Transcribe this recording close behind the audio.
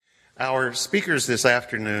Our speakers this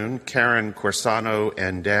afternoon, Karen Corsano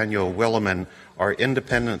and Daniel Willeman, are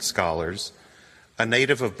independent scholars. A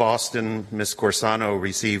native of Boston, Ms. Corsano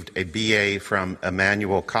received a BA from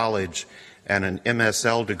Emmanuel College and an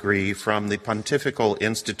MSL degree from the Pontifical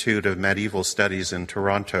Institute of Medieval Studies in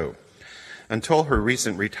Toronto. Until her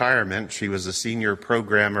recent retirement, she was a senior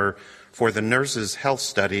programmer for the Nurses' Health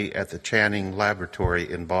Study at the Channing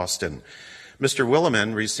Laboratory in Boston. Mr.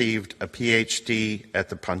 Willeman received a PhD at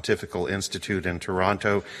the Pontifical Institute in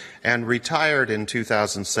Toronto and retired in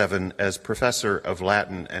 2007 as professor of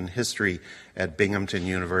Latin and History at Binghamton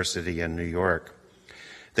University in New York.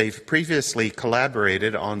 They've previously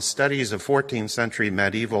collaborated on studies of 14th century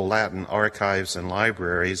medieval Latin archives and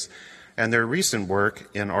libraries, and their recent work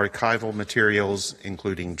in archival materials,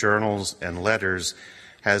 including journals and letters,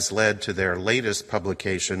 has led to their latest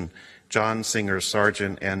publication, John Singer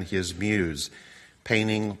Sargent and His Muse,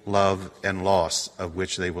 Painting, Love, and Loss, of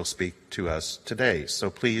which they will speak to us today. So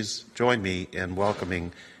please join me in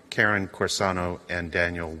welcoming Karen Corsano and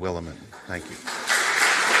Daniel Willeman. Thank you.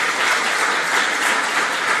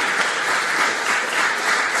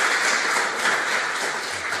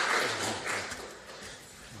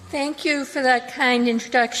 Thank you for that kind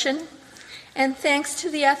introduction, and thanks to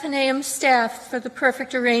the Athenaeum staff for the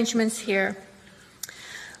perfect arrangements here.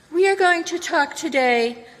 We are going to talk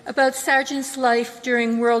today about Sargent's life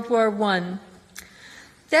during World War I.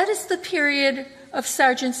 That is the period of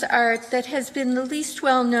Sargent's art that has been the least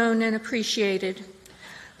well known and appreciated.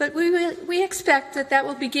 But we expect that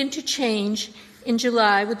will begin to change in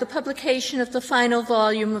July with the publication of the final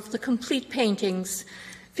volume of the complete paintings,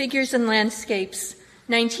 Figures and Landscapes,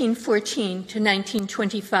 1914 to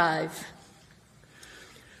 1925.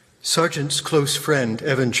 Sargent's close friend,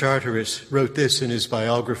 Evan Charteris, wrote this in his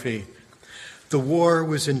biography: "The war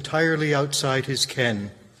was entirely outside his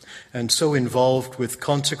ken, and so involved with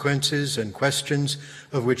consequences and questions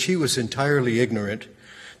of which he was entirely ignorant,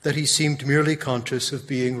 that he seemed merely conscious of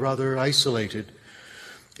being rather isolated.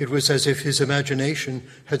 It was as if his imagination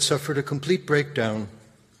had suffered a complete breakdown.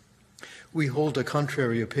 We hold a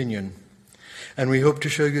contrary opinion, and we hope to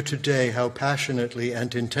show you today how passionately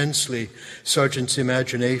and intensely Sargent's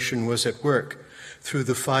imagination was at work through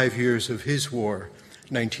the 5 years of his war,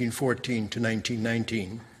 1914 to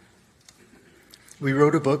 1919. We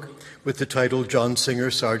wrote a book with the title John Singer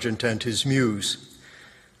Sargent and His Muse.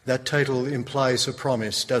 That title implies a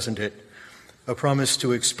promise, doesn't it? A promise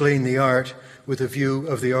to explain the art with a view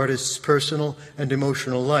of the artist's personal and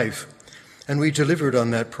emotional life. And we delivered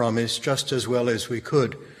on that promise just as well as we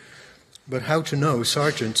could. But how to know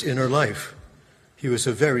Sargent's inner life? He was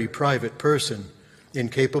a very private person,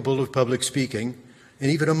 incapable of public speaking,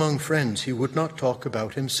 and even among friends he would not talk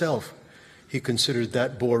about himself. He considered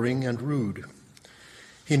that boring and rude.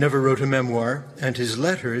 He never wrote a memoir, and his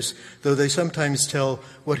letters, though they sometimes tell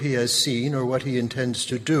what he has seen or what he intends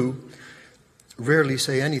to do, rarely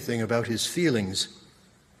say anything about his feelings.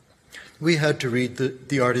 We had to read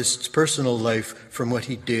the artist's personal life from what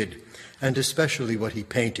he did, and especially what he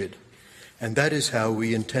painted. And that is how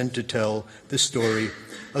we intend to tell the story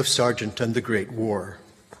of Sargent and the Great War.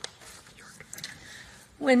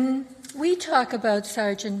 When we talk about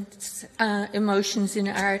Sargent's emotions in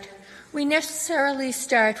art, we necessarily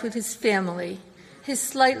start with his family, his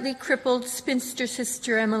slightly crippled spinster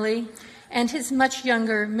sister Emily, and his much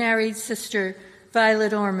younger married sister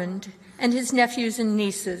Violet Ormond, and his nephews and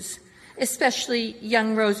nieces, especially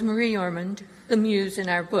young Rosemarie Ormond, the muse in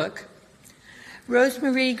our book.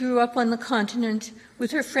 Rosemarie grew up on the continent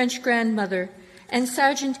with her French grandmother, and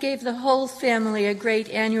Sargent gave the whole family a great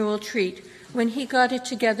annual treat when he got it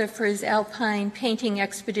together for his alpine painting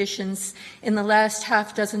expeditions in the last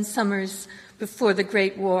half-dozen summers before the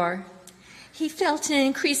Great War. He felt an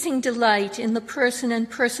increasing delight in the person and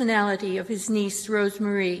personality of his niece,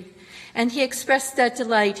 Rosemarie, and he expressed that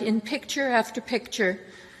delight in picture after picture,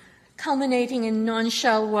 culminating in Non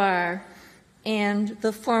Chaloir and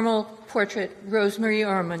the formal portrait Rosemarie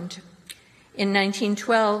Ormond. In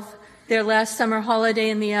 1912, their last summer holiday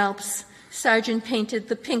in the Alps, Sargent painted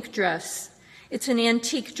the pink dress. It's an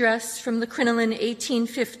antique dress from the crinoline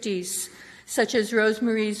 1850s, such as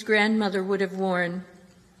Rosemarie's grandmother would have worn.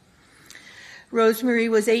 Rosemarie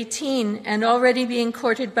was 18 and already being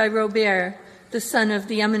courted by Robert, the son of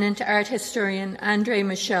the eminent art historian André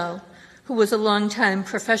Michel, who was a longtime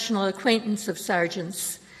professional acquaintance of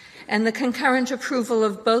Sargent's, and the concurrent approval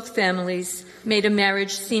of both families made a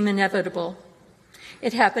marriage seem inevitable.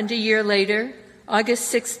 It happened a year later, August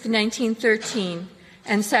 6, 1913,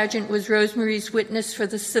 and Sargent was Rosemarie's witness for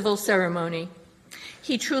the civil ceremony.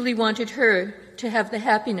 He truly wanted her to have the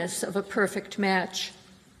happiness of a perfect match.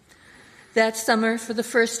 That summer, for the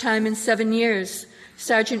first time in 7 years,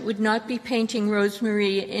 Sargent would not be painting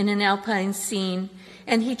Rosemarie in an alpine scene,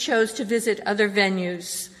 and he chose to visit other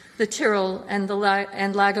venues, the Tyrol and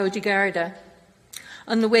Lago di Garda.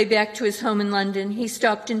 On the way back to his home in London, he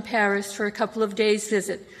stopped in Paris for a couple of days'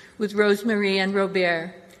 visit with Rosemarie and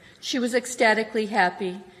Robert. She was ecstatically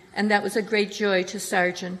happy, and that was a great joy to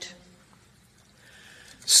Sargent.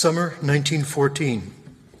 Summer 1914.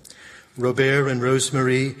 Robert and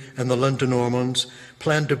Rosemarie and the London Ormonds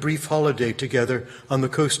planned a brief holiday together on the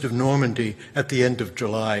coast of Normandy at the end of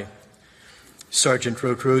July. Sargent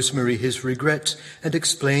wrote Rosemarie his regrets and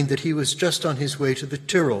explained that he was just on his way to the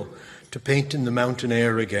Tyrol to paint in the mountain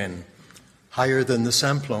air again. Higher than the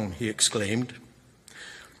Simplon, he exclaimed.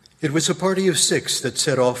 It was a party of 6 that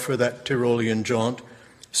set off for that Tyrolean jaunt: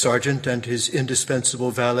 Sargent and his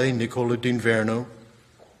indispensable valet, Nicola d'Inverno,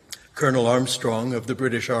 Colonel Armstrong of the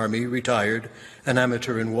British Army, retired, an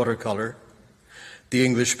amateur in watercolour, the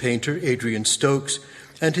English painter Adrian Stokes,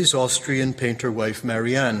 and his Austrian painter wife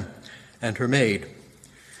Marianne, and her maid.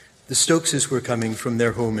 The Stokeses were coming from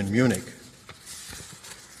their home in Munich.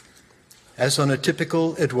 As on a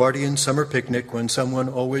typical Edwardian summer picnic, when someone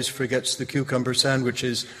always forgets the cucumber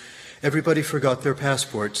sandwiches, everybody forgot their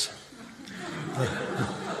passports.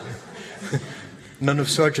 None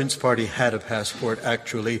of Sargent's party had a passport,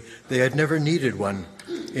 actually. They had never needed one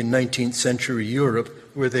in 19th century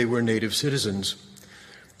Europe, where they were native citizens.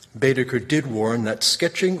 Baedeker did warn that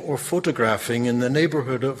sketching or photographing in the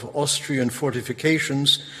neighborhood of Austrian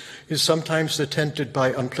fortifications is sometimes attended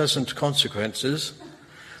by unpleasant consequences,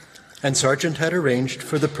 and Sargent had arranged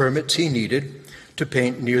for the permits he needed to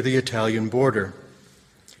paint near the Italian border.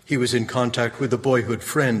 He was in contact with a boyhood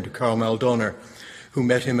friend, Karl Maldonner, who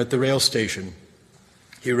met him at the rail station.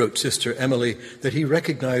 He wrote Sister Emily that he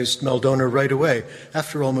recognized Maldonner right away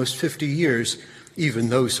after almost 50 years, even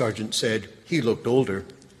though, Sargent said, he looked older.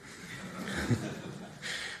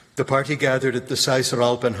 The party gathered at the Seisser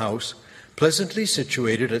Alpenhaus, pleasantly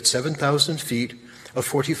situated at 7,000 feet, a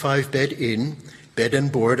 45-bed inn, bed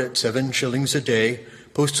and board at 7 shillings a day,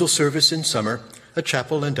 postal service in summer, a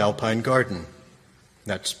chapel and alpine garden.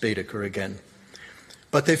 That's Baedeker again.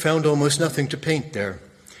 But they found almost nothing to paint there.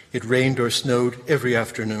 It rained or snowed every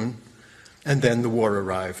afternoon, and then the war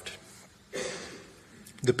arrived.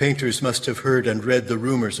 The painters must have heard and read the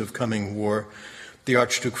rumors of coming war. The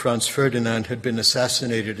Archduke Franz Ferdinand had been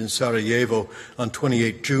assassinated in Sarajevo on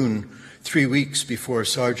 28 June, 3 weeks before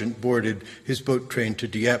Sargent boarded his boat train to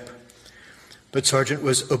Dieppe. But Sargent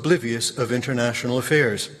was oblivious of international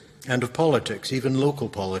affairs and of politics, even local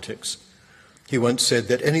politics. He once said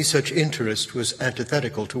that any such interest was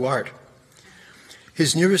antithetical to art.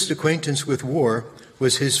 His nearest acquaintance with war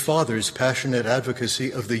was his father's passionate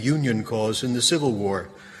advocacy of the Union cause in the Civil War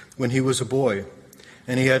when he was a boy,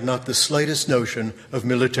 and he had not the slightest notion of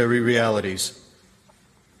military realities.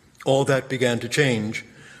 All that began to change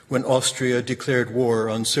when Austria declared war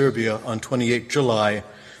on Serbia on 28 July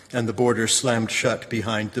and the border slammed shut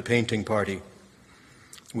behind the painting party.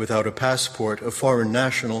 Without a passport, a foreign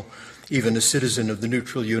national, even a citizen of the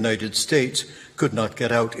neutral United States, could not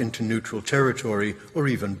get out into neutral territory or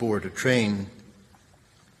even board a train.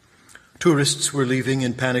 Tourists were leaving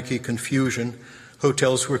in panicky confusion,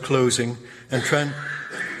 hotels were closing,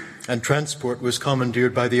 and transport was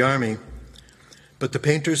commandeered by the army. But the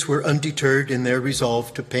painters were undeterred in their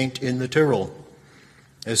resolve to paint in the Tyrol.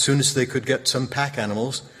 As soon as they could get some pack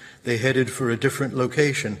animals, they headed for a different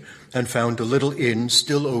location and found a little inn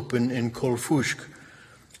still open in Kolfuschk,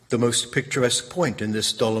 the most picturesque point in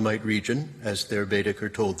this Dolomite region, as their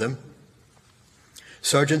Baedeker told them.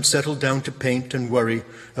 Sargent settled down to paint and worry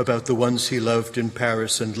about the ones he loved in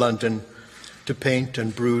Paris and London, to paint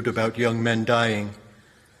and brood about young men dying.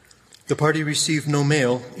 The party received no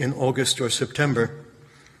mail in August or September.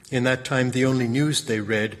 In that time, the only news they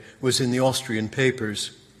read was in the Austrian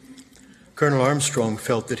papers. Colonel Armstrong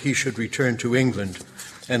felt that he should return to England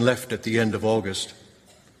and left at the end of August.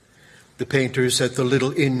 The painters at the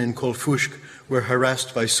little inn in Kolfuschk were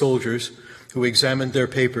harassed by soldiers who examined their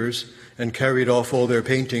papers and carried off all their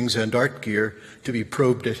paintings and art gear to be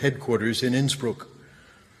probed at headquarters in Innsbruck.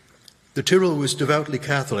 The Tyrol was devoutly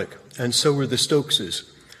Catholic, and so were the Stokeses,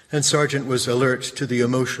 and Sargent was alert to the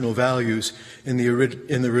emotional values in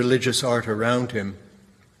the religious art around him.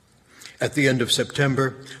 At the end of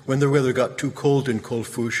September, when the weather got too cold in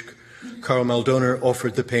Kolfuschk, Karl Maldonner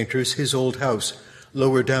offered the painters his old house,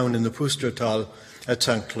 lower down in the Pustertal at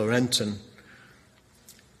St. Lorenzen.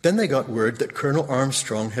 Then they got word that Colonel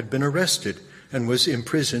Armstrong had been arrested and was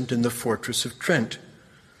imprisoned in the fortress of Trent.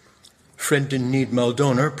 Friend-in-need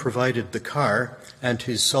Maldonner provided the car and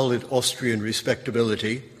his solid Austrian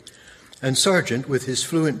respectability, And Sargent, with his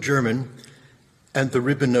fluent German and the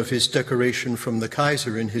ribbon of his decoration from the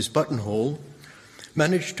Kaiser in his buttonhole,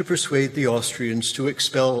 managed to persuade the Austrians to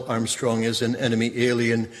expel Armstrong as an enemy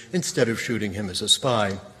alien instead of shooting him as a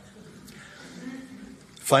spy.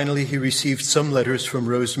 Finally, he received some letters from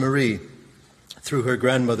Rose Marie through her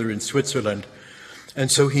grandmother in Switzerland, and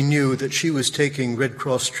so he knew that she was taking Red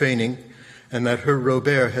Cross training and that her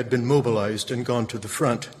Robert had been mobilized and gone to the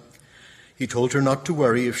front. He told her not to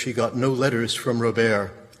worry if she got no letters from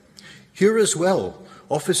Robert. Here as well,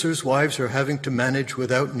 officers' wives are having to manage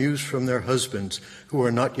without news from their husbands who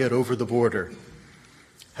are not yet over the border.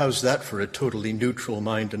 How's that for a totally neutral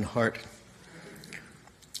mind and heart?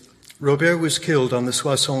 Robert was killed on the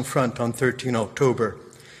Soissons front on 13 October,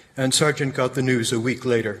 and Sargent got the news a week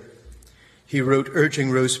later. He wrote urging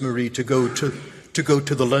Rose Marie to go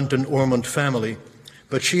to the London Ormond family,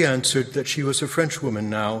 but she answered that she was a Frenchwoman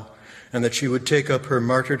now and that she would take up her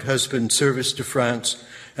martyred husband's service to France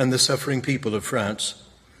and the suffering people of France.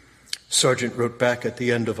 Sargent wrote back at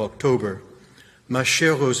the end of October, "Ma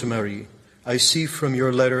chère Rose Marie, I see from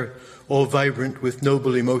your letter, all vibrant with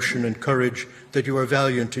noble emotion and courage, that you are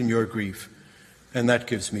valiant in your grief, and that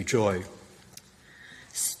gives me joy."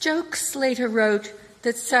 Stokes later wrote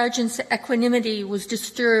that Sargent's equanimity was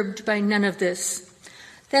disturbed by none of this.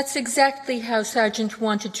 That's exactly how Sargent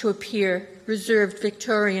wanted to appear, reserved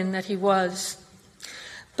Victorian that he was.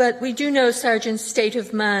 But we do know Sargent's state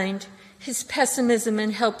of mind, his pessimism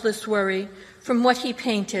and helpless worry, from what he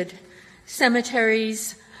painted: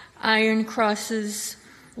 cemeteries, iron crosses,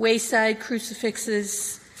 wayside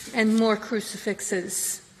crucifixes, and more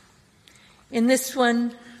crucifixes. In this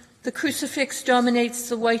one, the crucifix dominates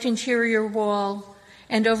the white interior wall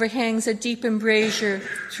and overhangs a deep embrasure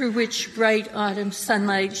through which bright autumn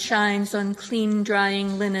sunlight shines on clean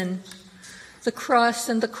drying linen. The cross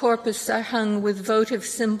and the corpus are hung with votive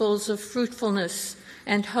symbols of fruitfulness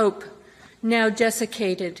and hope, now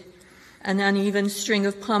desiccated, an uneven string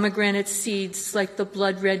of pomegranate seeds like the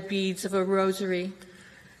blood-red beads of a rosary,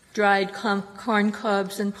 dried corn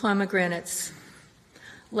cobs and pomegranates.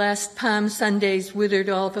 Last Palm Sunday's withered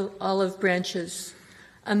olive branches,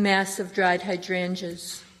 a mass of dried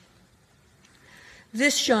hydrangeas.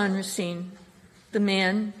 This genre scene, the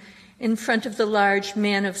man in front of the large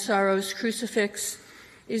Man of Sorrows crucifix,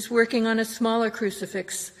 is working on a smaller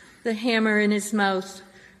crucifix, the hammer in his mouth,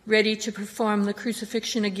 ready to perform the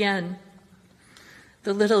crucifixion again.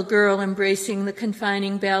 The little girl embracing the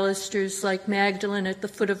confining balusters like Magdalene at the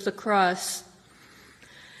foot of the cross.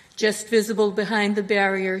 Just visible behind the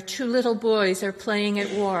barrier, two little boys are playing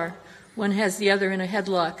at war. One has the other in a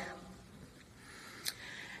headlock.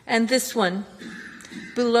 And this one,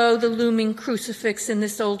 below the looming crucifix in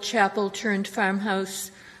this old chapel turned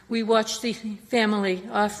farmhouse, we watch the family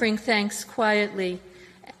offering thanks quietly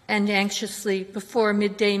and anxiously before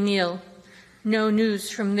midday meal. No news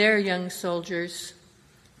from their young soldiers.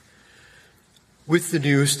 With the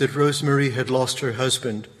news that Rose Marie had lost her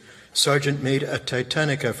husband, Sargent made a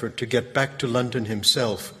titanic effort to get back to London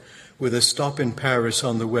himself, with a stop in Paris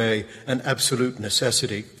on the way an absolute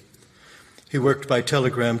necessity. He worked by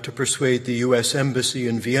telegram to persuade the U.S. Embassy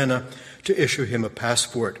in Vienna to issue him a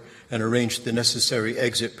passport and arrange the necessary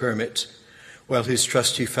exit permits, while his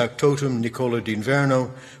trusty factotum, Nicola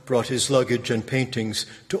d'Inverno, brought his luggage and paintings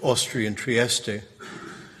to Austrian Trieste.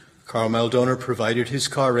 Karl Maldoner provided his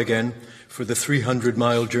car again for the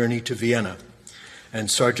 300-mile journey to Vienna, and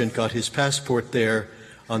Sargent got his passport there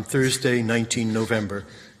on Thursday, 19 November.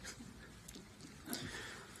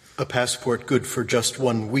 A passport good for just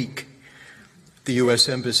 1 week. The U.S.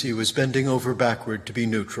 Embassy was bending over backward to be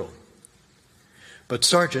neutral. But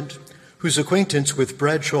Sargent, whose acquaintance with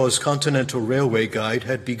Bradshaw's Continental Railway Guide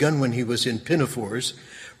had begun when he was in pinafores,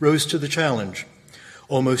 rose to the challenge.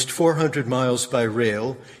 Almost 400 miles by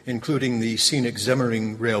rail, including the scenic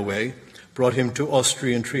Semmering Railway, brought him to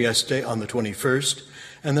Austrian Trieste on the 21st,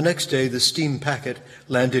 and the next day the steam packet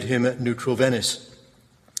landed him at neutral Venice,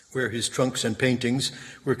 where his trunks and paintings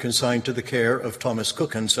were consigned to the care of Thomas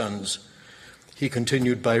Cook and Sons. He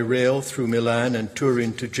continued by rail through Milan and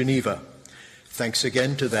Turin to Geneva. Thanks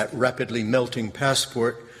again to that rapidly melting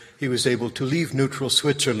passport, he was able to leave neutral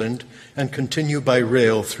Switzerland and continue by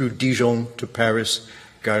rail through Dijon to Paris,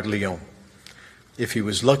 Gare de Lyon. If he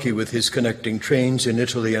was lucky with his connecting trains in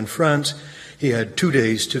Italy and France, he had 2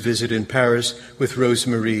 days to visit in Paris with Rose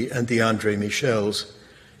Marie and the André Michels.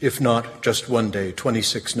 If not, just 1 day,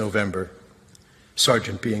 26 November.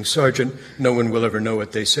 Sargent being Sargent, no one will ever know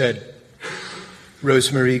what they said.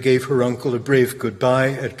 Rose Marie gave her uncle a brave goodbye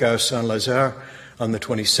at Gare Saint-Lazare on the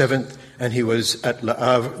 27th, and he was at Le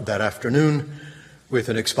Havre that afternoon with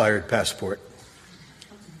an expired passport.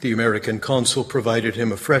 The American consul provided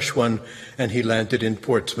him a fresh one, and he landed in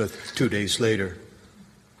Portsmouth 2 days later.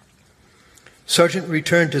 Sargent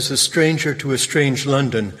returned as a stranger to a strange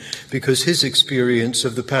London because his experience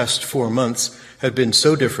of the past 4 months had been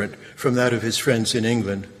so different from that of his friends in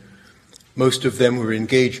England. Most of them were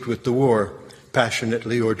engaged with the war,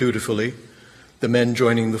 passionately or dutifully, the men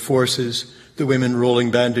joining the forces, the women rolling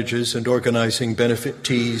bandages and organizing benefit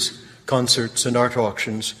teas, concerts and art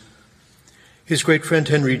auctions. His great friend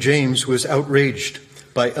Henry James was outraged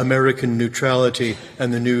by American neutrality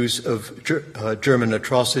and the news of German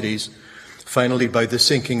atrocities, finally by the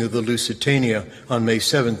sinking of the Lusitania on May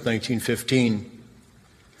 7, 1915.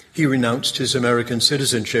 He renounced his American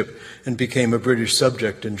citizenship and became a British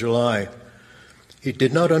subject in July. He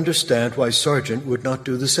did not understand why Sargent would not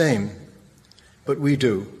do the same, but we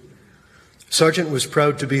do. Sargent was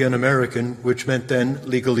proud to be an American, which meant then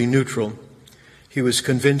legally neutral. He was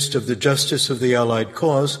convinced of the justice of the Allied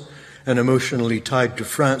cause and emotionally tied to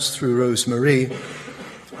France through Rose Marie.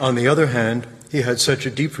 On the other hand, he had such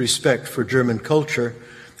a deep respect for German culture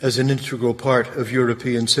as an integral part of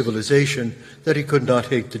European civilization that he could not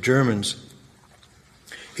hate the Germans.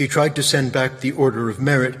 He tried to send back the Order of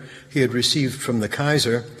Merit he had received from the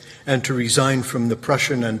Kaiser and to resign from the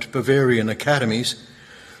Prussian and Bavarian academies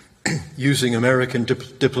using American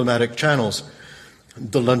diplomatic channels.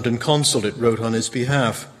 The London consulate wrote on his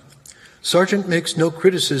behalf. Sargent makes no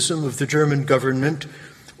criticism of the German government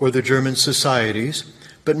or the German societies,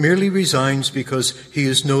 but merely resigns because he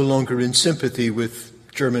is no longer in sympathy with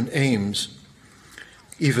German aims.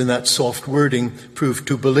 Even that soft wording proved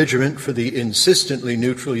too belligerent for the insistently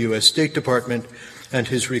neutral U.S. State Department, and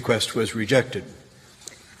his request was rejected.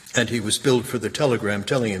 And he was billed for the telegram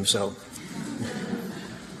telling him so.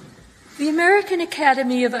 The American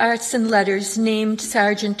Academy of Arts and Letters named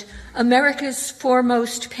Sargent America's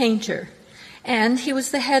foremost painter, and he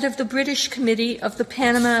was the head of the British Committee of the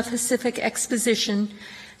Panama Pacific Exposition,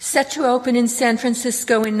 set to open in San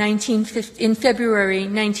Francisco in February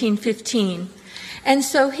 1915. And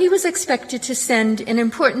so he was expected to send an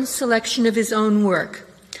important selection of his own work.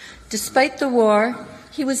 Despite the war,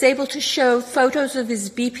 he was able to show photos of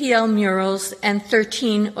his BPL murals and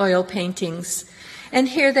 13 oil paintings. And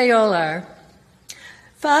here they all are.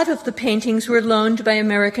 5 of the paintings were loaned by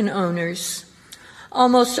American owners.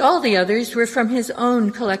 Almost all the others were from his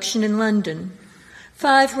own collection in London.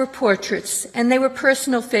 5 were portraits, and they were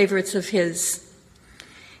personal favorites of his.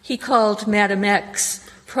 He called Madame X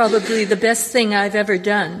probably the best thing I've ever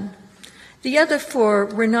done. The other 4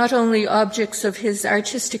 were not only objects of his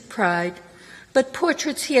artistic pride, but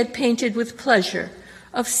portraits he had painted with pleasure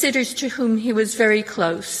of sitters to whom he was very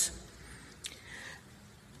close.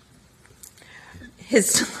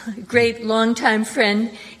 His great longtime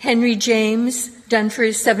friend, Henry James, done for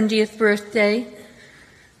his 70th birthday.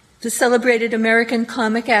 The celebrated American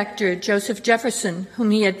comic actor, Joseph Jefferson,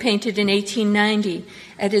 whom he had painted in 1890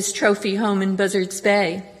 at his trophy home in Buzzards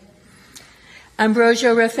Bay.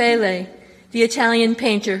 Ambrogio Raffaele, the Italian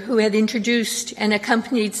painter who had introduced and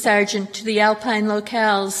accompanied Sargent to the Alpine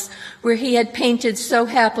locales where he had painted so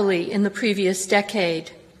happily in the previous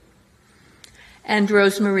decade. And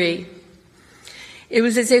Rose Marie. It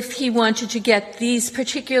was as if he wanted to get these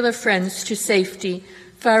particular friends to safety,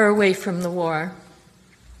 far away from the war.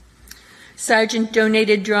 Sargent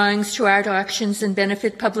donated drawings to art auctions and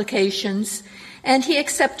benefit publications, and he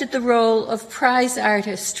accepted the role of prize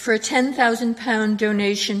artist for a £10,000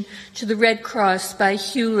 donation to the Red Cross by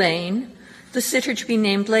Hugh Lane, the sitter to be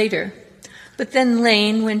named later. But then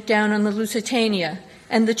Lane went down on the Lusitania,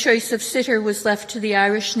 and the choice of sitter was left to the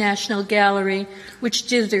Irish National Gallery, which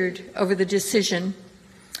dithered over the decision.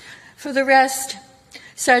 For the rest,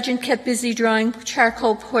 Sargent kept busy drawing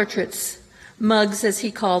charcoal portraits, mugs as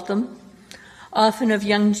he called them, often of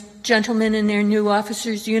young gentlemen in their new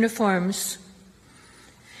officers' uniforms.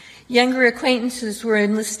 Younger acquaintances were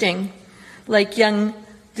enlisting, like the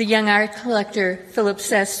young art collector Philip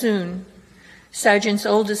Sassoon. Sargent's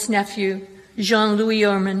oldest nephew, Jean-Louis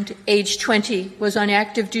Ormond, aged 20, was on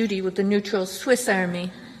active duty with the neutral Swiss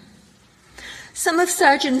Army. Some of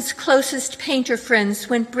Sargent's closest painter friends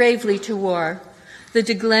went bravely to war. The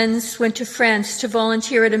de Glens went to France to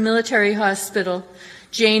volunteer at a military hospital,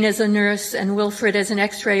 Jane as a nurse and Wilfred as an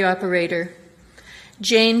X-ray operator.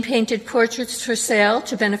 Jane painted portraits for sale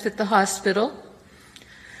to benefit the hospital.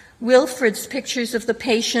 Wilfred's pictures of the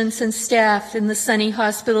patients and staff in the sunny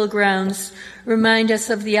hospital grounds remind us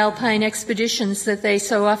of the Alpine expeditions that they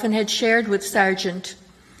so often had shared with Sargent.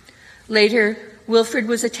 Later, Wilfred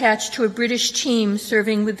was attached to a British team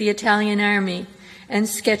serving with the Italian army and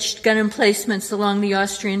sketched gun emplacements along the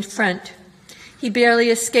Austrian front. He barely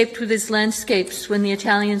escaped with his landscapes when the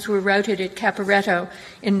Italians were routed at Caporetto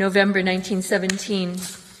in November 1917.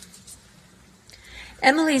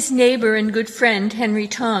 Emily's neighbor and good friend, Henry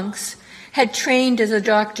Tonks, had trained as a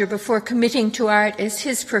doctor before committing to art as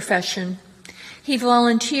his profession. He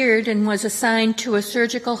volunteered and was assigned to a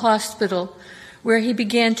surgical hospital where he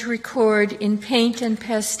began to record in paint and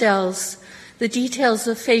pastels the details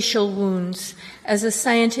of facial wounds as a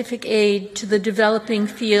scientific aid to the developing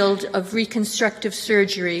field of reconstructive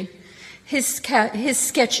surgery. His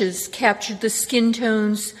sketches captured the skin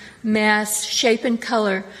tones, mass, shape, and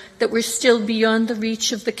color that were still beyond the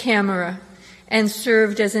reach of the camera and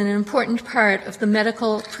served as an important part of the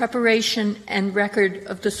medical preparation and record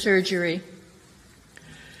of the surgery.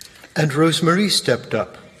 And Rosemarie stepped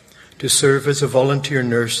up to serve as a volunteer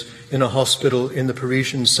nurse in a hospital in the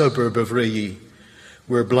Parisian suburb of Reuilly,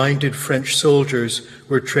 where blinded French soldiers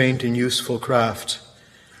were trained in useful crafts.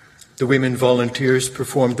 The women volunteers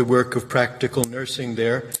performed the work of practical nursing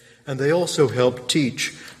there, and they also helped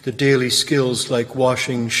teach the daily skills like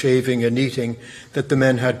washing, shaving, and eating that the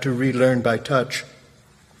men had to relearn by touch.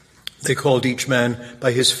 They called each man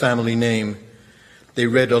by his family name. They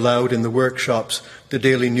read aloud in the workshops the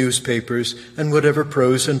daily newspapers and whatever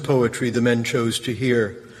prose and poetry the men chose to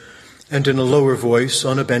hear. And in a lower voice,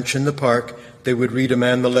 on a bench in the park, they would read a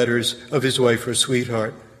man the letters of his wife or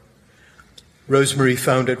sweetheart. Rosemarie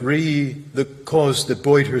found at Reuilly the cause that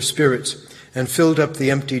buoyed her spirits and filled up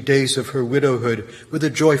the empty days of her widowhood with a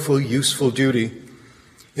joyful, useful duty.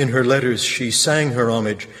 In her letters, she sang her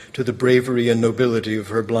homage to the bravery and nobility of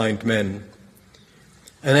her blind men.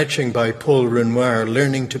 An etching by Paul Renoir,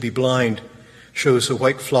 Learning to be Blind, shows a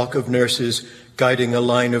white flock of nurses guiding a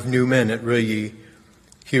line of new men at Reuilly.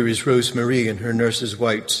 Here is Rosemarie in her nurse's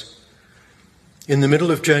whites. In the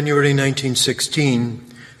middle of January 1916,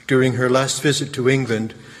 during her last visit to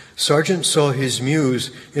England, Sargent saw his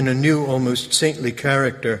muse in a new, almost saintly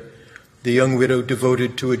character, the young widow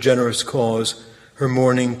devoted to a generous cause, her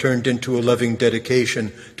mourning turned into a loving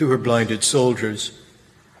dedication to her blinded soldiers.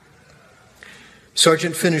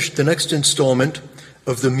 Sargent finished the next installment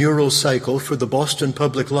of the mural cycle for the Boston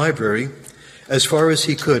Public Library as far as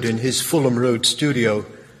he could in his Fulham Road studio.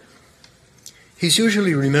 He's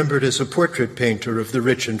usually remembered as a portrait painter of the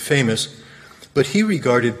rich and famous, but he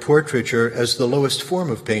regarded portraiture as the lowest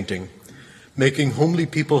form of painting, making homely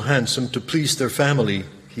people handsome to please their family,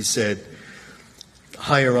 he said.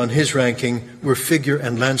 Higher on his ranking were figure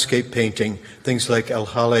and landscape painting, things like El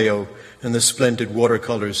Jaleo and the splendid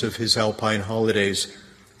watercolors of his Alpine holidays.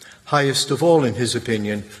 Highest of all, in his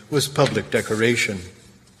opinion, was public decoration.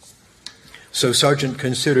 So Sargent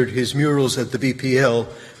considered his murals at the BPL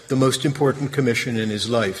the most important commission in his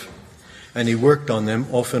life, and he worked on them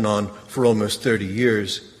off and on for almost 30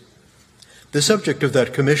 years. The subject of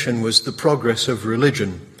that commission was the progress of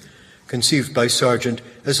religion, conceived by Sargent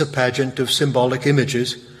as a pageant of symbolic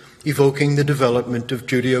images evoking the development of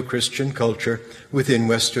Judeo-Christian culture within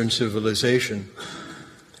Western civilization.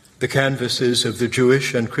 The canvases of the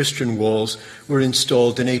Jewish and Christian walls were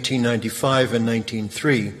installed in 1895 and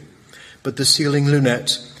 1903, but the ceiling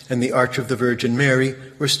lunettes and the Arch of the Virgin Mary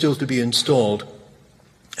were still to be installed,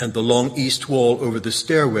 and the long east wall over the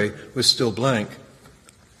stairway was still blank.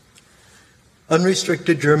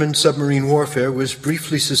 Unrestricted German submarine warfare was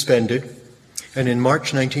briefly suspended, and in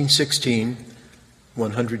March 1916,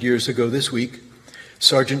 100 years ago this week,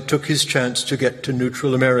 Sargent took his chance to get to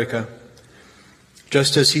neutral America.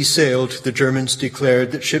 Just as he sailed, the Germans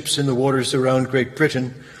declared that ships in the waters around Great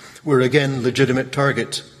Britain were again legitimate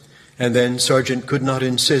targets, and then Sargent could not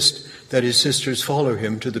insist that his sisters follow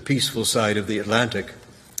him to the peaceful side of the Atlantic.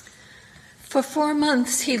 For 4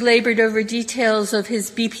 months, he labored over details of his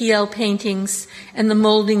BPL paintings and the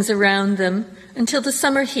moldings around them until the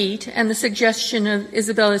summer heat and the suggestion of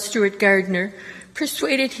Isabella Stewart Gardner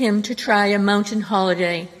persuaded him to try a mountain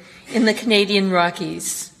holiday in the Canadian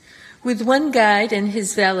Rockies. With one guide and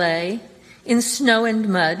his valet, in snow and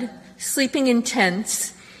mud, sleeping in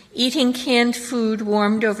tents, eating canned food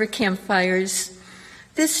warmed over campfires,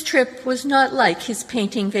 this trip was not like his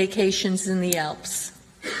painting vacations in the Alps.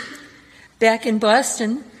 Back in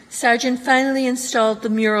Boston, Sargent finally installed the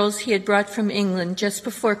murals he had brought from England just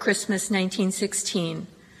before Christmas 1916.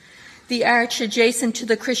 The arch adjacent to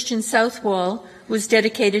the Christian South Wall was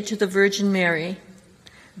dedicated to the Virgin Mary.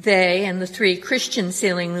 They and the 3 Christian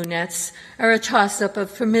sailing lunettes are a toss-up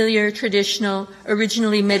of familiar, traditional,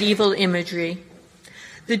 originally medieval imagery.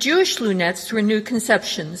 The Jewish lunettes were new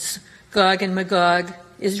conceptions, Gog and Magog,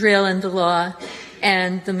 Israel and the Law,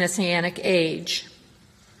 and the Messianic Age.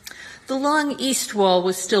 The long east wall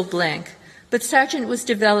was still blank, but Sargent was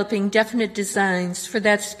developing definite designs for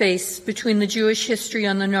that space between the Jewish history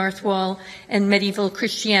on the North Wall and medieval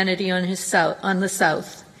Christianity on the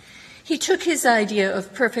South. He took his idea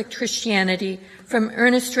of perfect Christianity from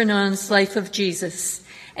Ernest Renan's Life of Jesus,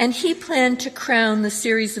 and he planned to crown the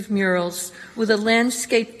series of murals with a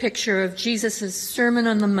landscape picture of Jesus' Sermon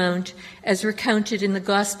on the Mount as recounted in the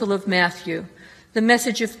Gospel of Matthew, the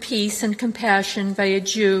message of peace and compassion by a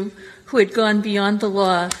Jew who had gone beyond the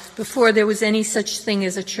law before there was any such thing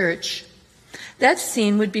as a church. That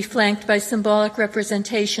scene would be flanked by symbolic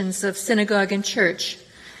representations of synagogue and church,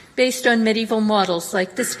 based on medieval models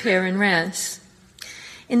like this pair in Reims.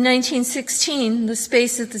 In 1916, the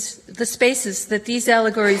spaces that these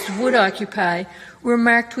allegories would occupy were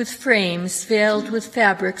marked with frames veiled with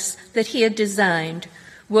fabrics that he had designed,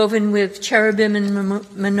 woven with cherubim and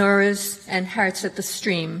menorahs and hearts at the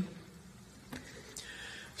stream.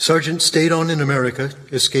 Sargent stayed on in America,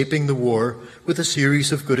 escaping the war with a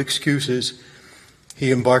series of good excuses. He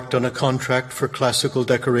embarked on a contract for classical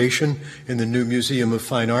decoration in the new Museum of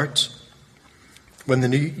Fine Arts. When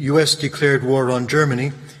the U.S. declared war on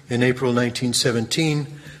Germany in April 1917,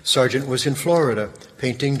 Sargent was in Florida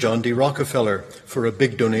painting John D. Rockefeller for a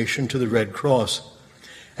big donation to the Red Cross.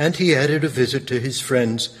 And he added a visit to his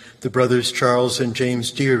friends, the brothers Charles and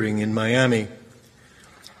James Deering in Miami.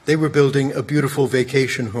 They were building a beautiful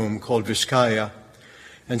vacation home called Vizcaya,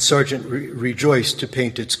 and Sargent rejoiced to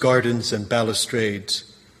paint its gardens and balustrades.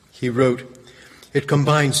 He wrote, "It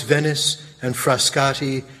combines Venice and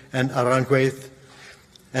Frascati and Aranjuez,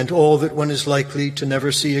 and all that one is likely to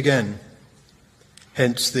never see again.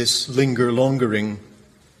 Hence this linger-longering."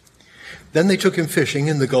 Then they took him fishing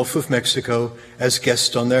in the Gulf of Mexico as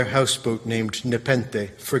guest on their houseboat named Nepenthe,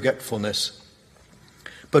 Forgetfulness.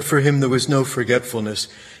 But for him there was no forgetfulness.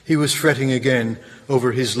 He was fretting again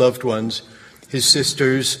over his loved ones, his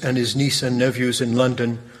sisters and his niece and nephews in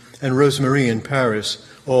London, and Rosemarie in Paris,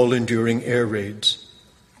 all enduring air raids.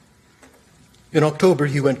 In October,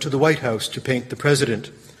 he went to the White House to paint the president,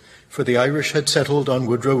 for the Irish had settled on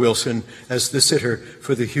Woodrow Wilson as the sitter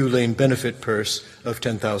for the Hugh Lane benefit purse of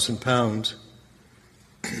 £10,000.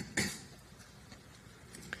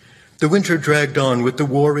 The winter dragged on, with the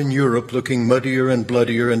war in Europe looking muddier and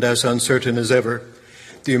bloodier and as uncertain as ever,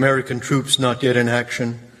 the American troops not yet in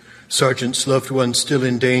action, Sargent's loved ones still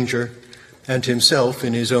in danger, and himself,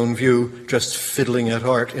 in his own view, just fiddling at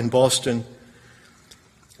heart in Boston.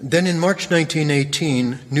 Then in March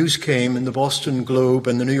 1918, news came in the Boston Globe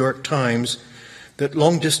and the New York Times that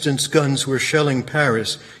long-distance guns were shelling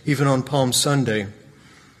Paris, even on Palm Sunday.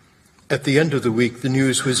 At the end of the week, the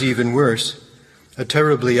news was even worse. A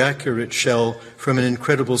terribly accurate shell from an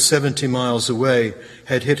incredible 70 miles away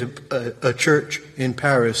had hit a church in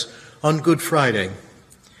Paris on Good Friday,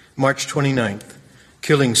 March 29th,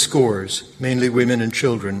 killing scores, mainly women and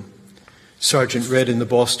children. Sargent read in the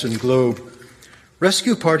Boston Globe,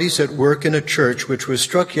 "Rescue parties at work in a church which was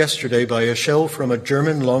struck yesterday by a shell from a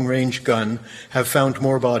German long-range gun have found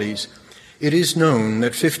more bodies. It is known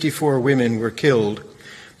that 54 women were killed.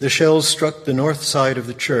 The shells struck the north side of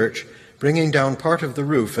the church, bringing down part of the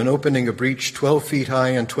roof and opening a breach 12 feet high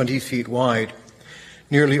and 20 feet wide.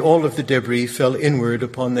 Nearly all of the debris fell inward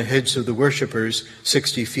upon the heads of the worshippers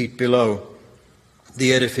 60 feet below.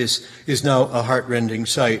 The edifice is now a heart-rending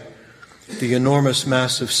sight. The enormous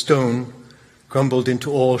mass of stone, crumbled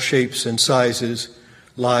into all shapes and sizes,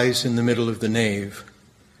 lies in the middle of the nave.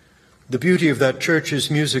 The beauty of that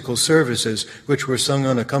church's musical services, which were sung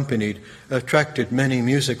unaccompanied, attracted many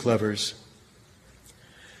music lovers."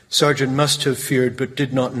 Sargent must have feared, but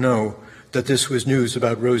did not know, that this was news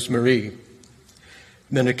about Rosemarie.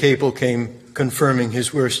 Then a cable came confirming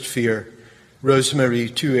his worst fear: Rosemarie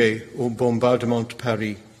tuée au bombardement de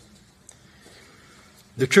Paris.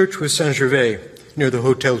 The church was Saint-Gervais, near the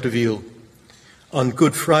Hôtel de Ville. On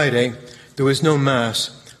Good Friday, there was no Mass,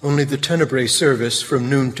 only the Tenebrae service from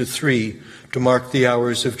noon to 3 to mark the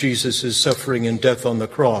hours of Jesus' suffering and death on the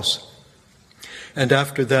cross. And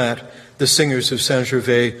after that, the singers of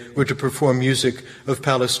Saint-Gervais were to perform music of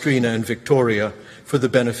Palestrina and Victoria for the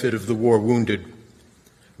benefit of the war wounded.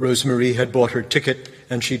 Rosemarie had bought her ticket,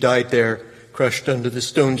 and she died there, crushed under the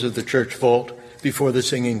stones of the church vault, before the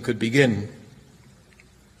singing could begin.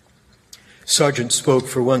 Sargent spoke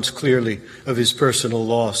for once clearly of his personal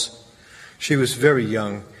loss. She was very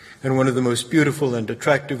young, and one of the most beautiful and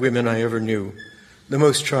attractive women I ever knew, the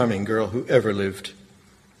most charming girl who ever lived.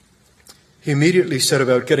 He immediately set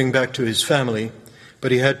about getting back to his family,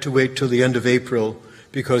 but he had to wait till the end of April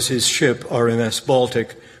because his ship, RMS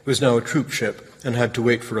Baltic, was now a troop ship and had to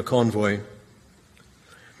wait for a convoy.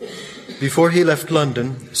 Before he left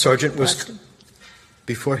London, Sargent was...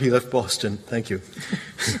 Before he left Boston, thank you.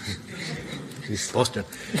 Boston.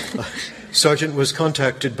 Sargent was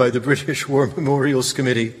contacted by the British War Memorials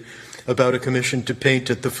Committee about a commission to paint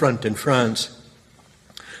at the front in France.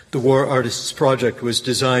 The War Artists Project was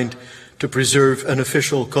designed to preserve an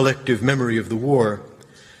official collective memory of the war.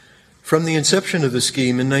 From the inception of the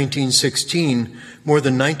scheme in 1916, more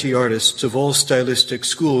than 90 artists of all stylistic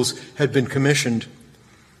schools had been commissioned.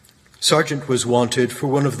 Sargent was wanted for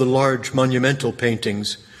one of the large monumental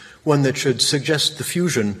paintings, one that should suggest the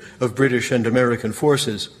fusion of British and American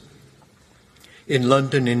forces. In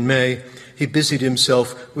London in May, he busied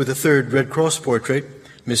himself with a third Red Cross portrait,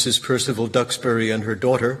 Mrs. Percival Duxbury and her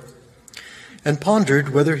daughter, and pondered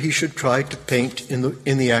whether he should try to paint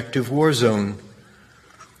in the active war zone.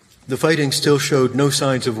 The fighting still showed no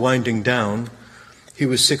signs of winding down. He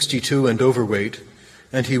was 62 and overweight,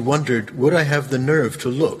 and he wondered, would I have the nerve to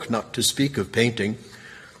look, not to speak of painting?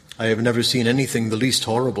 I have never seen anything the least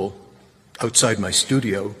horrible, outside my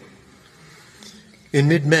studio. In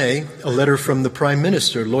mid-May, a letter from the Prime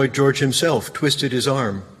Minister, Lloyd George himself, twisted his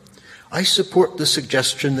arm. I support the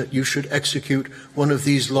suggestion that you should execute one of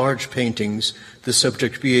these large paintings, the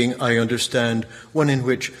subject being, I understand, one in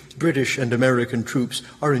which British and American troops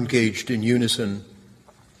are engaged in unison.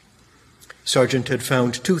 Sargent had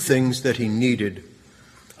found two things that he needed: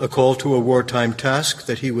 a call to a wartime task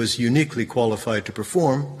that he was uniquely qualified to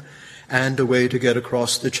perform, and a way to get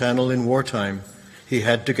across the Channel in wartime. He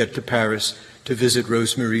had to get to Paris to visit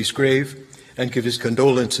Rosemarie's grave and give his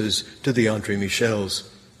condolences to the André Michels.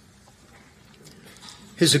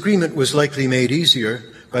 His agreement was likely made easier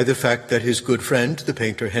by the fact that his good friend, the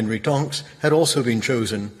painter Henry Tonks, had also been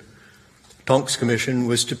chosen. Tonks' commission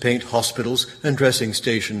was to paint hospitals and dressing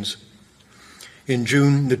stations. In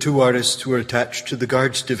June, the two artists were attached to the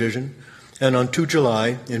Guards Division, and on 2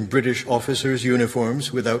 July, in British officers'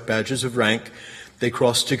 uniforms without badges of rank, they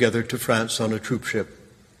crossed together to France on a troop ship.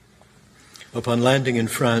 Upon landing in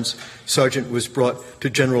France, Sargent was brought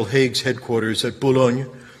to General Haig's headquarters at Boulogne,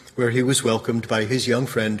 where he was welcomed by his young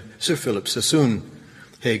friend, Sir Philip Sassoon,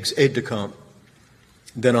 Haig's aide-de-camp.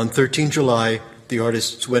 Then on 13 July, the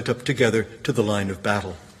artists went up together to the line of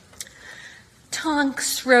battle.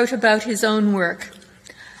 Tonks wrote about his own work.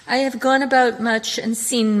 I have gone about much and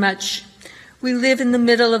seen much. We live in the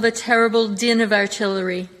middle of a terrible din of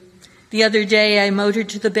artillery. The other day I motored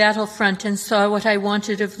to the battlefront and saw what I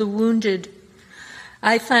wanted of the wounded.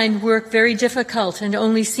 I find work very difficult and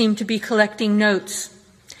only seem to be collecting notes.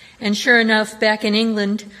 And sure enough, back in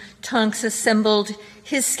England, Tonks assembled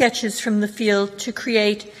his sketches from the field to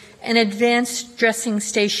create an advanced dressing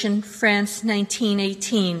station, France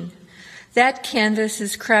 1918. That canvas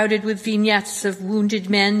is crowded with vignettes of wounded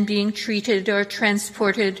men being treated or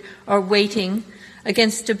transported or waiting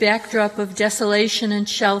against a backdrop of desolation and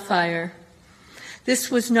shell fire.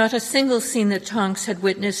 This was not a single scene that Tonks had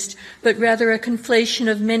witnessed, but rather a conflation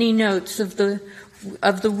of many notes of the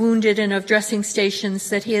wounded and of dressing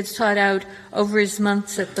stations that he had sought out over his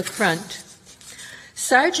months at the front.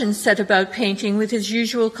 Sargent set about painting with his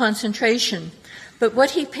usual concentration, but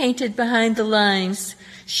what he painted behind the lines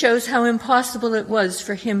shows how impossible it was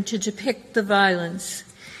for him to depict the violence.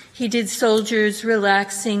 He did soldiers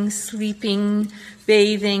relaxing, sleeping,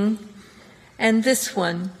 bathing, and this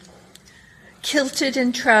one, kilted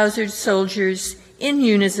and trousered soldiers in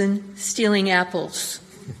unison stealing apples.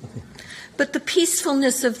 But the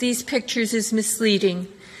peacefulness of these pictures is misleading.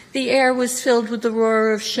 The air was filled with the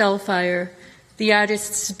roar of shell fire. The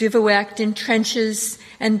artists bivouacked in trenches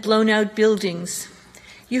and blown-out buildings.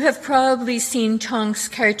 You have probably seen Tonks'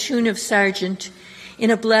 cartoon of Sargent in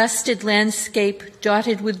a blasted landscape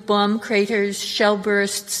dotted with bomb craters, shell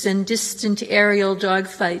bursts, and distant aerial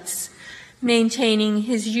dogfights, maintaining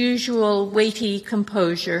his usual weighty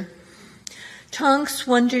composure. Tonks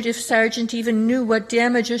wondered if Sargent even knew what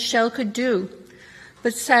damage a shell could do,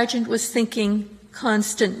 but Sargent was thinking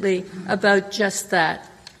constantly about just that.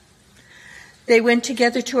 They went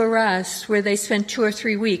together to Arras, where they spent 2 or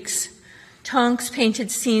 3 weeks. Tonks painted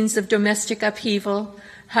scenes of domestic upheaval,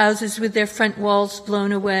 houses with their front walls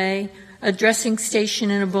blown away, a dressing station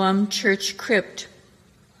in a bombed church crypt.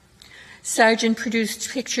 Sargent produced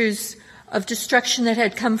pictures of destruction that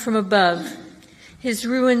had come from above. His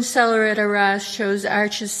ruined cellar at Arras shows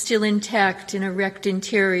arches still intact in a wrecked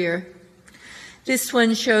interior. This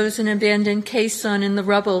one shows an abandoned caisson in the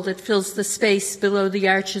rubble that fills the space below the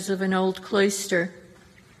arches of an old cloister.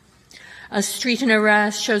 A street in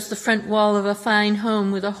Arras shows the front wall of a fine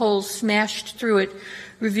home with a hole smashed through it,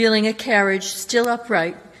 revealing a carriage still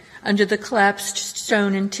upright under the collapsed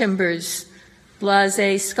stone and timbers.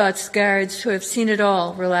 Blasé Scots guards who have seen it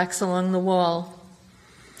all relax along the wall.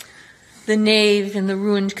 The nave in the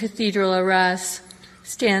ruined Cathedral Arras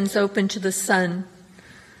stands open to the sun.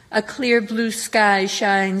 A clear blue sky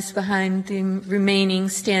shines behind the remaining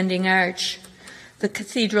standing arch. The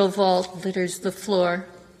cathedral vault litters the floor.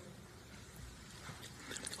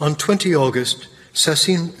 On 20 August,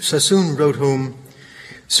 Sassoon wrote home,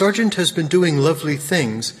 "Sargent has been doing lovely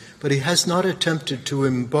things, but he has not attempted to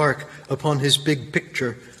embark upon his big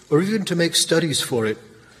picture or even to make studies for it.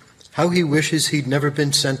 How he wishes he'd never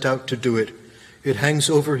been sent out to do it. It hangs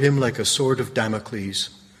over him like a sword of Damocles."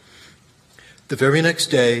 The very next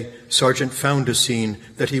day, Sargent found a scene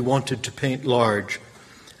that he wanted to paint large,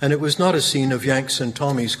 and it was not a scene of Yanks and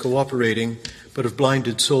Tommies cooperating, but of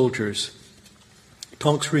blinded soldiers.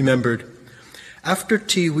 Tonks remembered, "After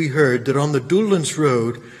tea we heard that on the Doullens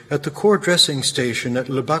Road, at the Corps dressing station at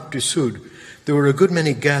Le Bac du Sud, there were a good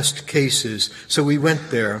many gassed cases, so we went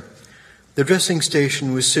there. The dressing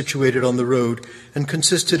station was situated on the road and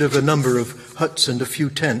consisted of a number of huts and a few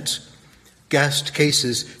tents. Gassed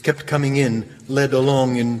cases kept coming in, led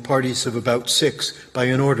along in parties of about 6 by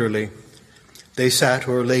an orderly. They sat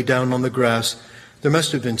or lay down on the grass. There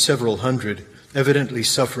must have been several hundred, evidently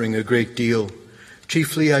suffering a great deal.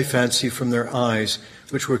 Chiefly, I fancy, from their eyes,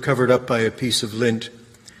 which were covered up by a piece of lint.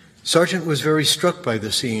 Sargent was very struck by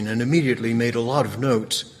the scene and immediately made a lot of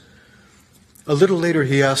notes. A little later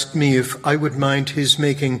he asked me if I would mind his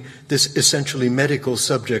making this essentially medical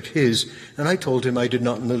subject his, and I told him I did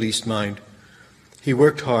not in the least mind. He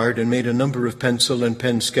worked hard and made a number of pencil and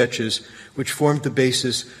pen sketches, which formed the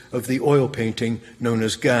basis of the oil painting known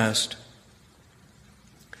as Gassed.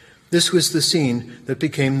 This was the scene that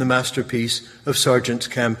became the masterpiece of Sargent's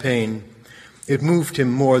campaign. It moved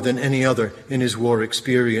him more than any other in his war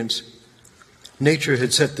experience. Nature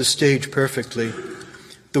had set the stage perfectly.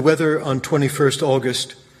 The weather on 21st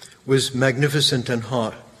August was magnificent and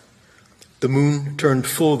hot. The moon turned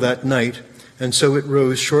full that night, and so it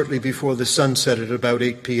rose shortly before the sun set at about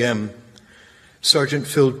 8 p.m. Sargent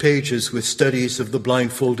filled pages with studies of the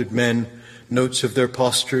blindfolded men, notes of their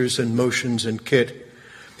postures and motions and kit,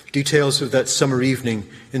 details of that summer evening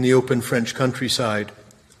in the open French countryside.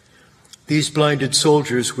 These blinded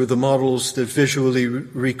soldiers were the models that visually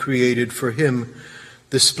recreated for him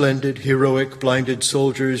the splendid, heroic, blinded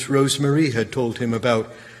soldiers Rose Marie had told him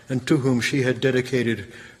about and to whom she had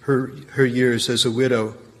dedicated her years as a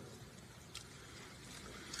widow.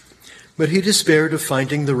 But he despaired of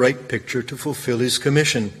finding the right picture to fulfill his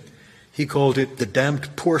commission. He called it the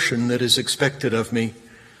damned portion that is expected of me.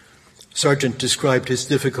 Sargent described his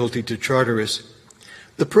difficulty to Charteris.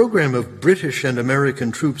 "The program of British and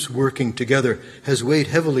American troops working together has weighed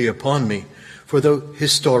heavily upon me, for though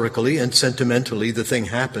historically and sentimentally the thing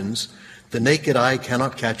happens, the naked eye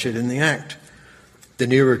cannot catch it in the act. The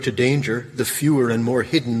nearer to danger, the fewer and more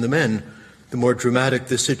hidden the men. The more dramatic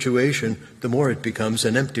the situation, the more it becomes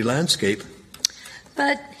an empty landscape."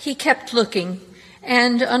 But he kept looking,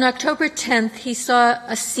 and on October 10th he saw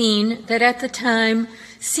a scene that at the time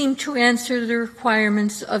seemed to answer the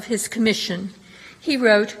requirements of his commission. He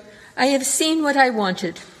wrote, "I have seen what I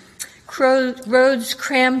wanted. Roads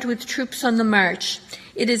crammed with troops on the march.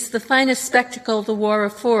 It is the finest spectacle the war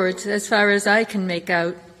affords, as far as I can make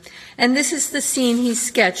out. And this is the scene he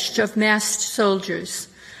sketched of massed soldiers.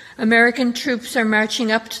 American troops are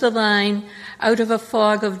marching up to the line out of a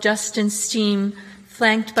fog of dust and steam,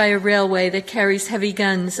 flanked by a railway that carries heavy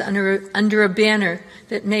guns under a banner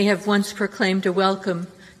that may have once proclaimed a welcome,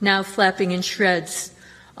 now flapping in shreds.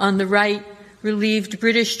 On the right, relieved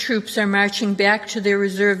British troops are marching back to their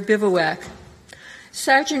reserve bivouac."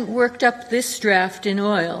 Sargent worked up this draft in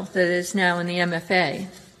oil that is now in the MFA.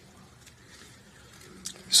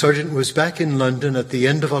 Sargent was back in London at the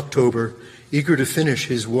end of October, eager to finish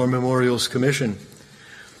his War Memorials Commission.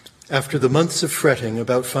 After the months of fretting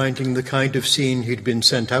about finding the kind of scene he'd been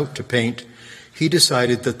sent out to paint, he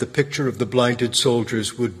decided that the picture of the blinded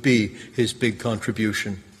soldiers would be his big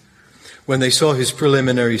contribution. When they saw his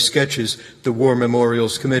preliminary sketches, the War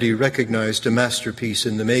Memorials Committee recognized a masterpiece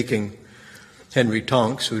in the making. Henry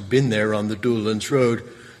Tonks, who had been there on the Doullens Road,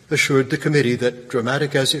 assured the committee that,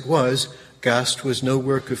 dramatic as it was, Gassed was no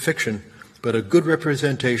work of fiction, but a good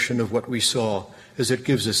representation of what we saw, as it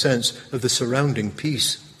gives a sense of the surrounding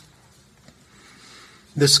piece.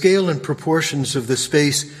 The scale and proportions of the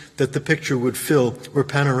space that the picture would fill were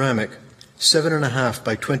panoramic, 7.5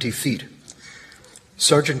 by 20 feet.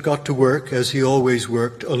 Sargent got to work, as he always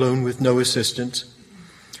worked, alone with no assistance.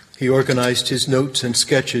 He organized his notes and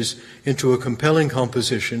sketches into a compelling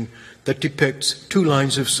composition that depicts 2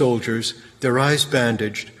 lines of soldiers, their eyes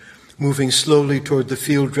bandaged, moving slowly toward the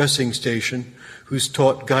field dressing station, whose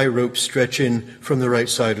taut guy ropes stretch in from the right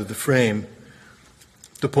side of the frame.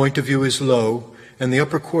 The point of view is low, and the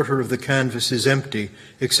upper quarter of the canvas is empty,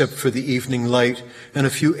 except for the evening light and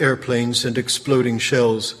a few airplanes and exploding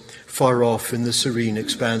shells far off in the serene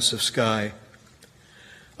expanse of sky.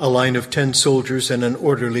 A line of 10 soldiers and an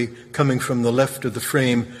orderly coming from the left of the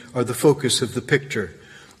frame are the focus of the picture,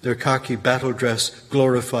 their khaki battle dress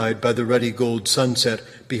glorified by the ruddy gold sunset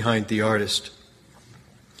behind the artist.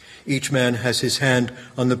 Each man has his hand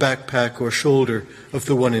on the backpack or shoulder of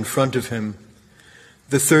the one in front of him.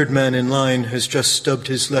 The third man in line has just stubbed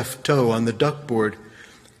his left toe on the duckboard.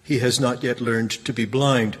 He has not yet learned to be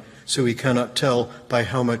blind, so he cannot tell by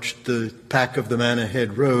how much the pack of the man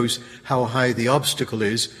ahead rose how high the obstacle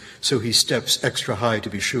is, so he steps extra high to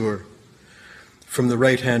be sure. From the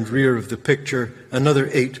right-hand rear of the picture, another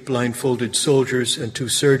 8 blindfolded soldiers and 2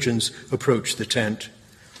 surgeons approach the tent.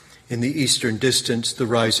 In the eastern distance, the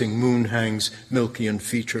rising moon hangs milky and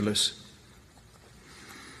featureless.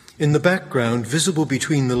 In the background, visible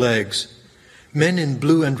between the legs, men in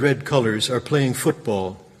blue and red colors are playing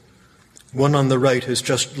football. One on the right has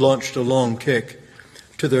just launched a long kick.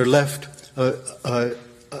 To the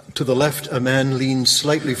left, a man leans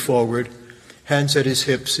slightly forward, hands at his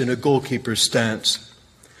hips in a goalkeeper's stance.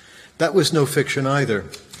 That was no fiction either.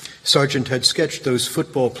 Sargent had sketched those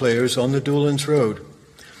football players on the Doolan's Road,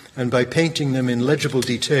 and by painting them in legible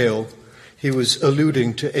detail, he was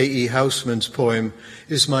alluding to A.E. Housman's poem,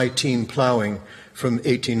 Is My Team Plowing, from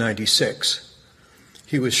 1896.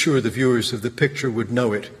 He was sure the viewers of the picture would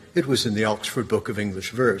know it. It was in the Oxford Book of English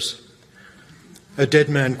Verse. A dead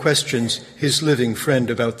man questions his living friend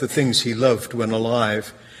about the things he loved when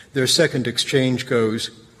alive. Their second exchange goes,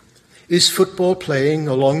 Is football playing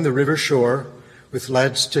along the river shore, with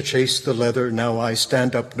lads to chase the leather, now I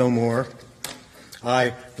stand up no more?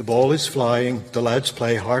 Aye, the ball is flying, the lads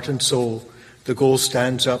play heart and soul. The goal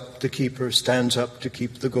stands up, the keeper stands up to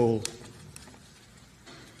keep the goal.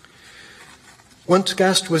 Once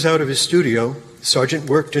Gast was out of his studio, Sargent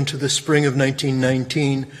worked into the spring of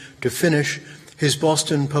 1919 to finish his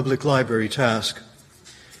Boston Public Library task.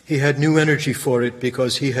 He had new energy for it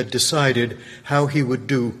because he had decided how he would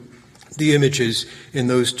do the images in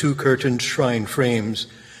those 2 curtained shrine frames,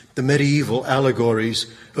 the medieval allegories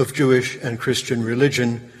of Jewish and Christian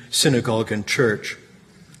religion, synagogue and church.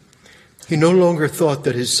 He no longer thought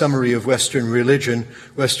that his summary of Western religion,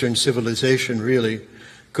 Western civilization really,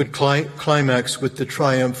 could climax with the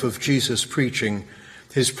triumph of Jesus' preaching,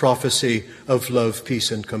 his prophecy of love,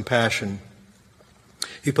 peace, and compassion.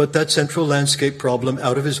 He put that central landscape problem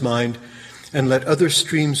out of his mind and let other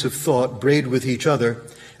streams of thought braid with each other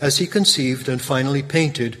as he conceived and finally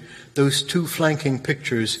painted those 2 flanking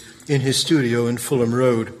pictures in his studio in Fulham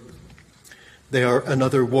Road. They are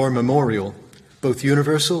another war memorial, both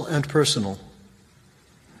universal and personal.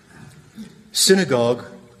 Synagogue,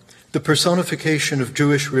 the personification of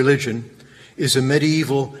Jewish religion, is a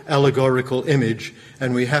medieval allegorical image,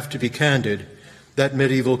 and we have to be candid. That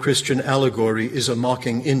medieval Christian allegory is a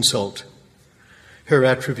mocking insult. Her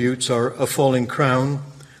attributes are a falling crown,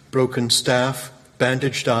 broken staff,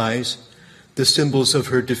 bandaged eyes, the symbols of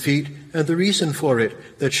her defeat, and the reason for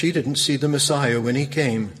it, that she didn't see the Messiah when he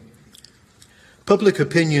came. Public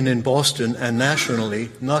opinion in Boston and nationally,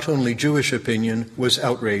 not only Jewish opinion, was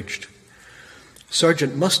outraged.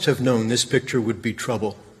 Sargent must have known this picture would be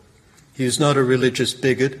trouble. He is not a religious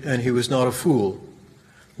bigot, and he was not a fool.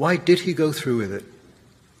 Why did he go through with it?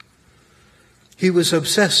 He was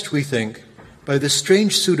obsessed, we think, by the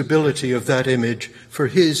strange suitability of that image for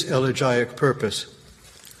his elegiac purpose.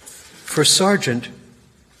 For Sargent,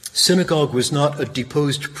 synagogue was not a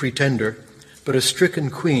deposed pretender, but a stricken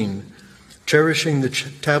queen, cherishing the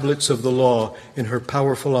tablets of the law in her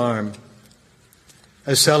powerful arm.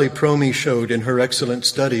 As Sally Promy showed in her excellent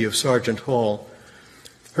study of Sargent Hall,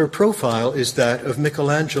 her profile is that of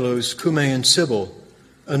Michelangelo's Cumaean Sibyl,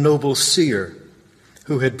 a noble seer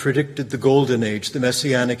who had predicted the Golden Age, the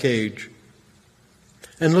Messianic Age.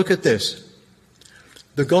 And look at this.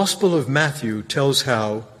 The Gospel of Matthew tells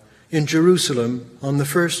how, in Jerusalem, on the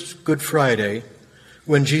first Good Friday,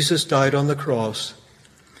 when Jesus died on the cross,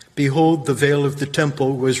 behold, the veil of the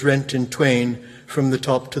temple was rent in twain from the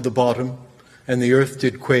top to the bottom, and the earth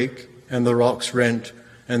did quake, and the rocks rent,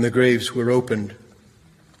 and the graves were opened.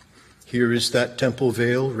 Here is that temple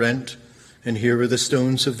veil rent, and here are the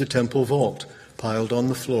stones of the temple vault piled on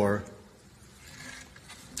the floor.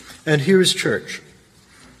 And here is church,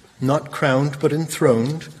 not crowned but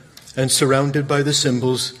enthroned, and surrounded by the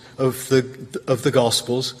symbols of the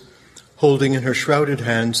Gospels, holding in her shrouded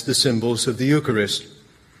hands the symbols of the Eucharist.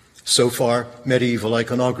 So far, medieval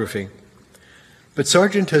iconography. But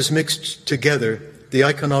Sargent has mixed together the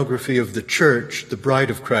iconography of the Church, the bride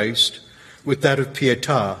of Christ, with that of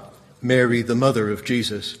Pietà, Mary, the mother of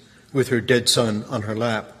Jesus, with her dead son on her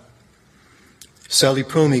lap. Sally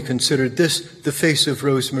Promy considered this the face of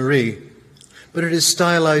Rose Marie, but it is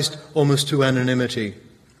stylized almost to anonymity.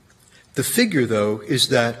 The figure, though, is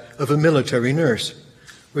that of a military nurse,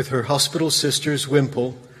 with her hospital sister's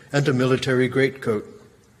wimple and a military greatcoat.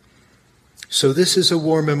 So this is a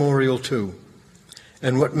war memorial too,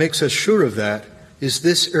 and what makes us sure of that is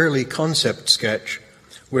this early concept sketch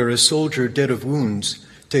where a soldier dead of wounds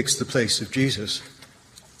takes the place of Jesus.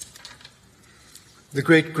 The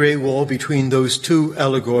great grey wall between those two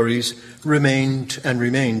allegories remained and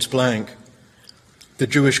remains blank. The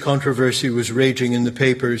Jewish controversy was raging in the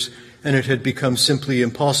papers, and it had become simply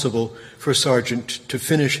impossible for Sargent to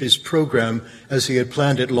finish his program as he had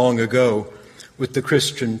planned it long ago, with the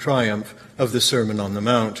Christian triumph of the Sermon on the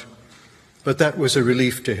Mount. But that was a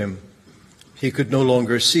relief to him. He could no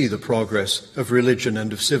longer see the progress of religion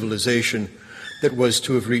and of civilization that was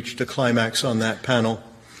to have reached a climax on that panel,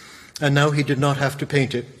 and now he did not have to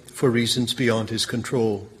paint it for reasons beyond his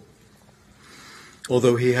control.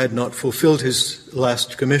 Although he had not fulfilled his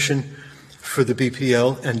last commission for the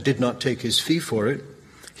BPL and did not take his fee for it,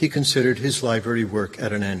 he considered his library work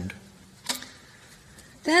at an end.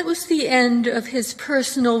 That was the end of his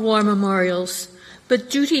personal war memorials, but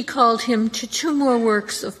duty called him to 2 more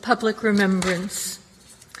works of public remembrance.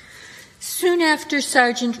 Soon after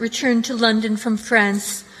Sargent returned to London from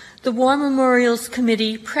France, the War Memorials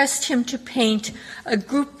Committee pressed him to paint a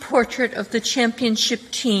group portrait of the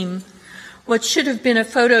championship team, what should have been a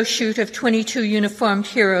photo shoot of 22 uniformed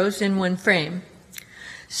heroes in one frame.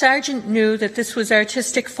 Sargent knew that this was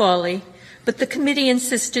artistic folly, but the committee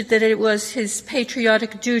insisted that it was his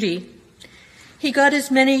patriotic duty. He got as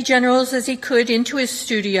many generals as he could into his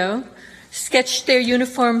studio, sketched their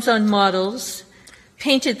uniforms on models,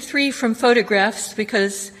 painted 3 from photographs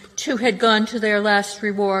because 2 had gone to their last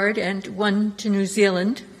reward and 1 to New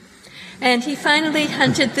Zealand, and he finally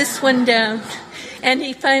hunted this one down.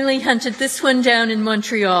 In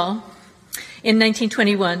Montreal in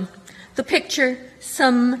 1921. The picture,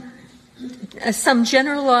 some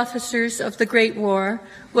general officers of the Great War,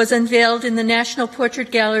 was unveiled in the National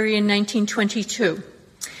Portrait Gallery in 1922.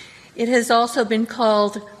 It has also been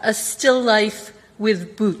called a still life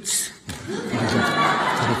with boots.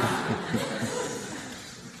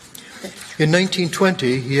 In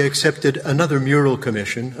 1920, he accepted another mural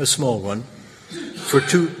commission, a small one, for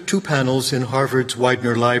two panels in Harvard's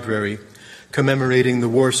Widener Library, commemorating the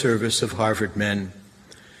war service of Harvard men.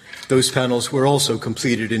 Those panels were also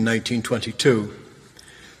completed in 1922.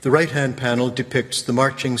 The right-hand panel depicts the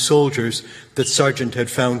marching soldiers that Sargent had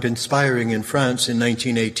found inspiring in France in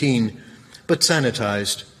 1918, but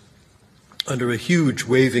sanitized. Under a huge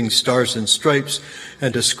waving stars and stripes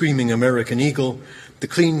and a screaming American eagle, the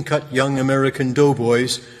clean-cut young American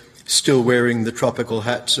doughboys, still wearing the tropical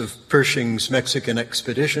hats of Pershing's Mexican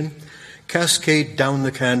expedition, cascade down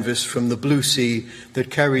the canvas from the blue sea that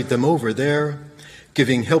carried them over there,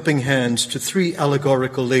 giving helping hands to 3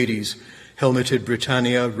 allegorical ladies, helmeted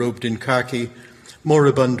Britannia robed in khaki,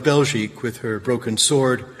 moribund Belgique with her broken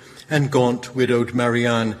sword, and gaunt, widowed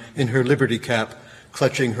Marianne in her liberty cap,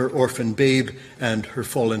 clutching her orphan babe and her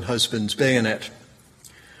fallen husband's bayonet.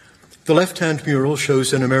 The left-hand mural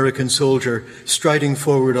shows an American soldier striding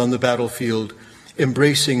forward on the battlefield,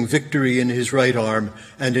 embracing victory in his right arm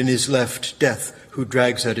and in his left death, who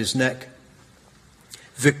drags at his neck.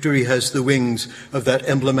 Victory has the wings of that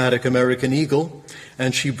emblematic American eagle,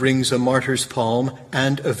 and she brings a martyr's palm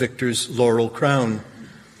and a victor's laurel crown.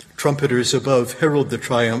 Trumpeters above herald the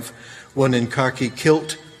triumph, one in khaki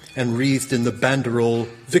kilt and wreathed in the banderole,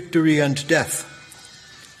 Victory and Death.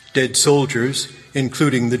 Dead soldiers,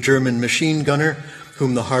 including the German machine gunner,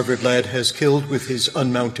 whom the Harvard lad has killed with his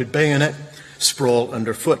unmounted bayonet, sprawl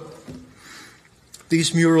underfoot.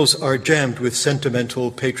 These murals are jammed with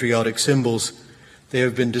sentimental patriotic symbols. They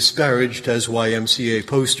have been disparaged as YMCA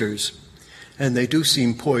posters, and they do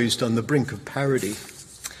seem poised on the brink of parody.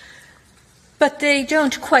 But they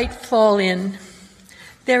don't quite fall in.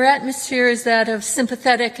 Their atmosphere is that of a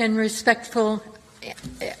sympathetic and respectful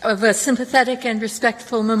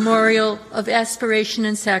memorial of aspiration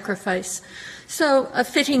and sacrifice. So, a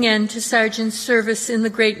fitting end to Sargent's service in the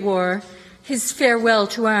Great War, his farewell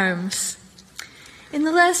to arms. In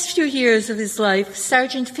the last few years of his life,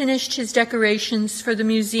 Sargent finished his decorations for the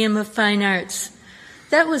Museum of Fine Arts.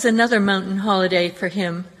 That was another mountain holiday for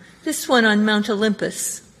him, this one on Mount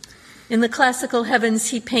Olympus. In the classical heavens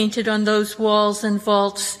he painted on those walls and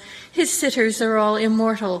vaults, his sitters are all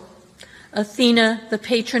immortal. Athena, the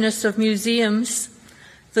patroness of museums,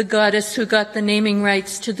 the goddess who got the naming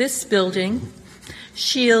rights to this building,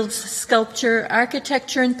 shields sculpture,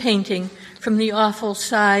 architecture, and painting from the awful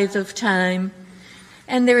scythe of time.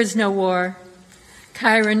 And there is no war.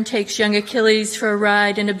 Chiron takes young Achilles for a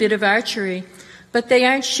ride in a bit of archery, but they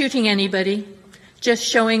aren't shooting anybody, just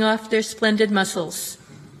showing off their splendid muscles.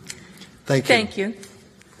 Thank you. Thank you.